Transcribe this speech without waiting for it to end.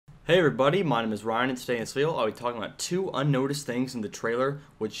Hey everybody, my name is Ryan, and today in this video I'll be talking about two unnoticed things in the trailer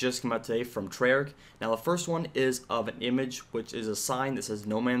which just came out today from Perk. Now the first one is of an image which is a sign that says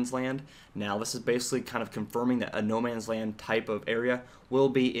No Man's Land. Now this is basically kind of confirming that a No Man's Land type of area will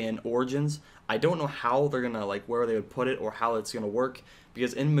be in Origins. I don't know how they're gonna where they would put it or how it's gonna work,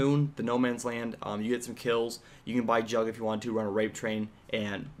 because in Moon, the No Man's Land, you get some kills, you can buy Jug if you want to, run a rape train,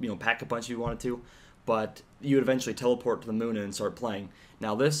 and pack a punch if you wanted to. But you would eventually teleport to the moon and start playing.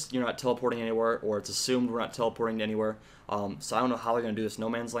 Now this, you're not teleporting anywhere, or it's assumed we're not teleporting anywhere. So I don't know how they're going to do this No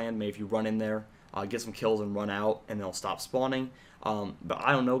Man's Land. Maybe if you run in there, get some kills and run out, and they'll stop spawning. But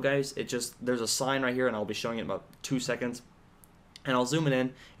I don't know, guys. There's a sign right here, and I'll be showing it in about 2 seconds. And I'll zoom it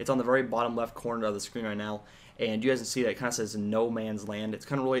in. It's on the very bottom left corner of the screen right now. And you guys can see that it kind of says No Man's Land. It's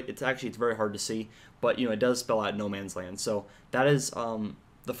kind of it's very hard to see, but it does spell out No Man's Land. So that is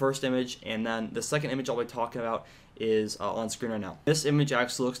the first image, and then the second image I'll be talking about is on screen right now. This image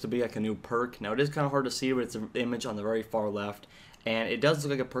actually looks to be like a new perk. Now it is kind of hard to see, but it's an image on the very far left, and it does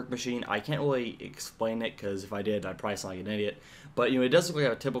look like a perk machine. I can't really explain it, because if I did, I'd probably sound like an idiot. But it does look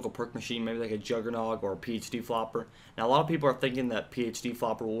like a typical perk machine, maybe like a Juggernog or a PhD flopper. Now a lot of people are thinking that PhD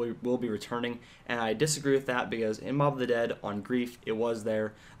flopper will be returning, and I disagree with that, because in Mob of the Dead on Grief it was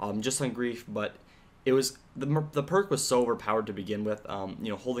there, just on Grief, but it was the perk was so overpowered to begin with.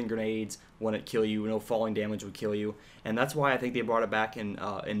 Holding grenades wouldn't kill you. No falling damage would kill you, and that's why I think they brought it back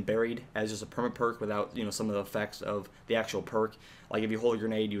in Buried as just a perma perk without some of the effects of the actual perk. Like if you hold a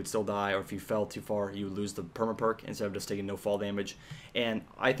grenade, you would still die, or if you fell too far, you would lose the perma perk instead of just taking no fall damage. And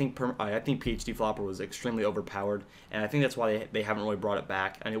I think PhD Flopper was extremely overpowered, and I think that's why they haven't really brought it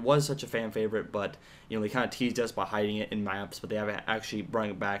back. And it was such a fan favorite, but they kind of teased us by hiding it in maps, but they haven't actually brought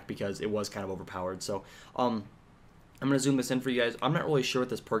it back because it was kind of overpowered. So I'm going to zoom this in for you guys. I'm not really sure what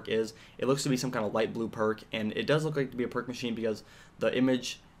this perk is. It looks to be some kind of light blue perk, and it does look like to be a perk machine, because the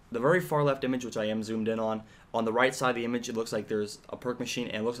image, the very far left image, which I am zoomed in on the right side of the image, it looks like there's a perk machine,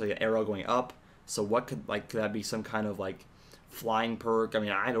 and it looks like an arrow going up. So what could that be? Some kind of flying perk? I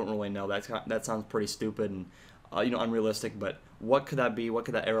mean, I don't really know. That sounds pretty stupid and unrealistic, but what could that be? What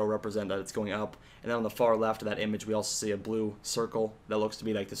could that arrow represent that it's going up? And then on the far left of that image, we also see a blue circle that looks to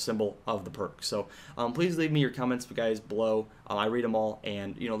be like the symbol of the perk. So please leave me your comments, guys, below. I read them all,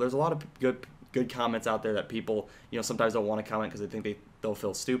 and there's a lot of good comments out there that people sometimes don't want to comment because they think they'll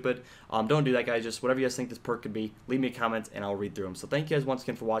feel stupid. Don't do that, guys. Just whatever you guys think this perk could be, leave me a comment and I'll read through them. So thank you guys once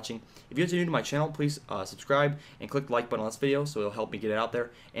again for watching. If you guys are new to my channel, please subscribe and click the like button on this video, so it'll help me get it out there,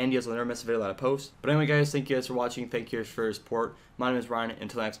 and you guys will never miss a video that I post. But anyway, guys, thank you guys for watching. Thank you guys for your support. My name is Ryan.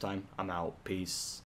 Until next time, I'm out. Peace.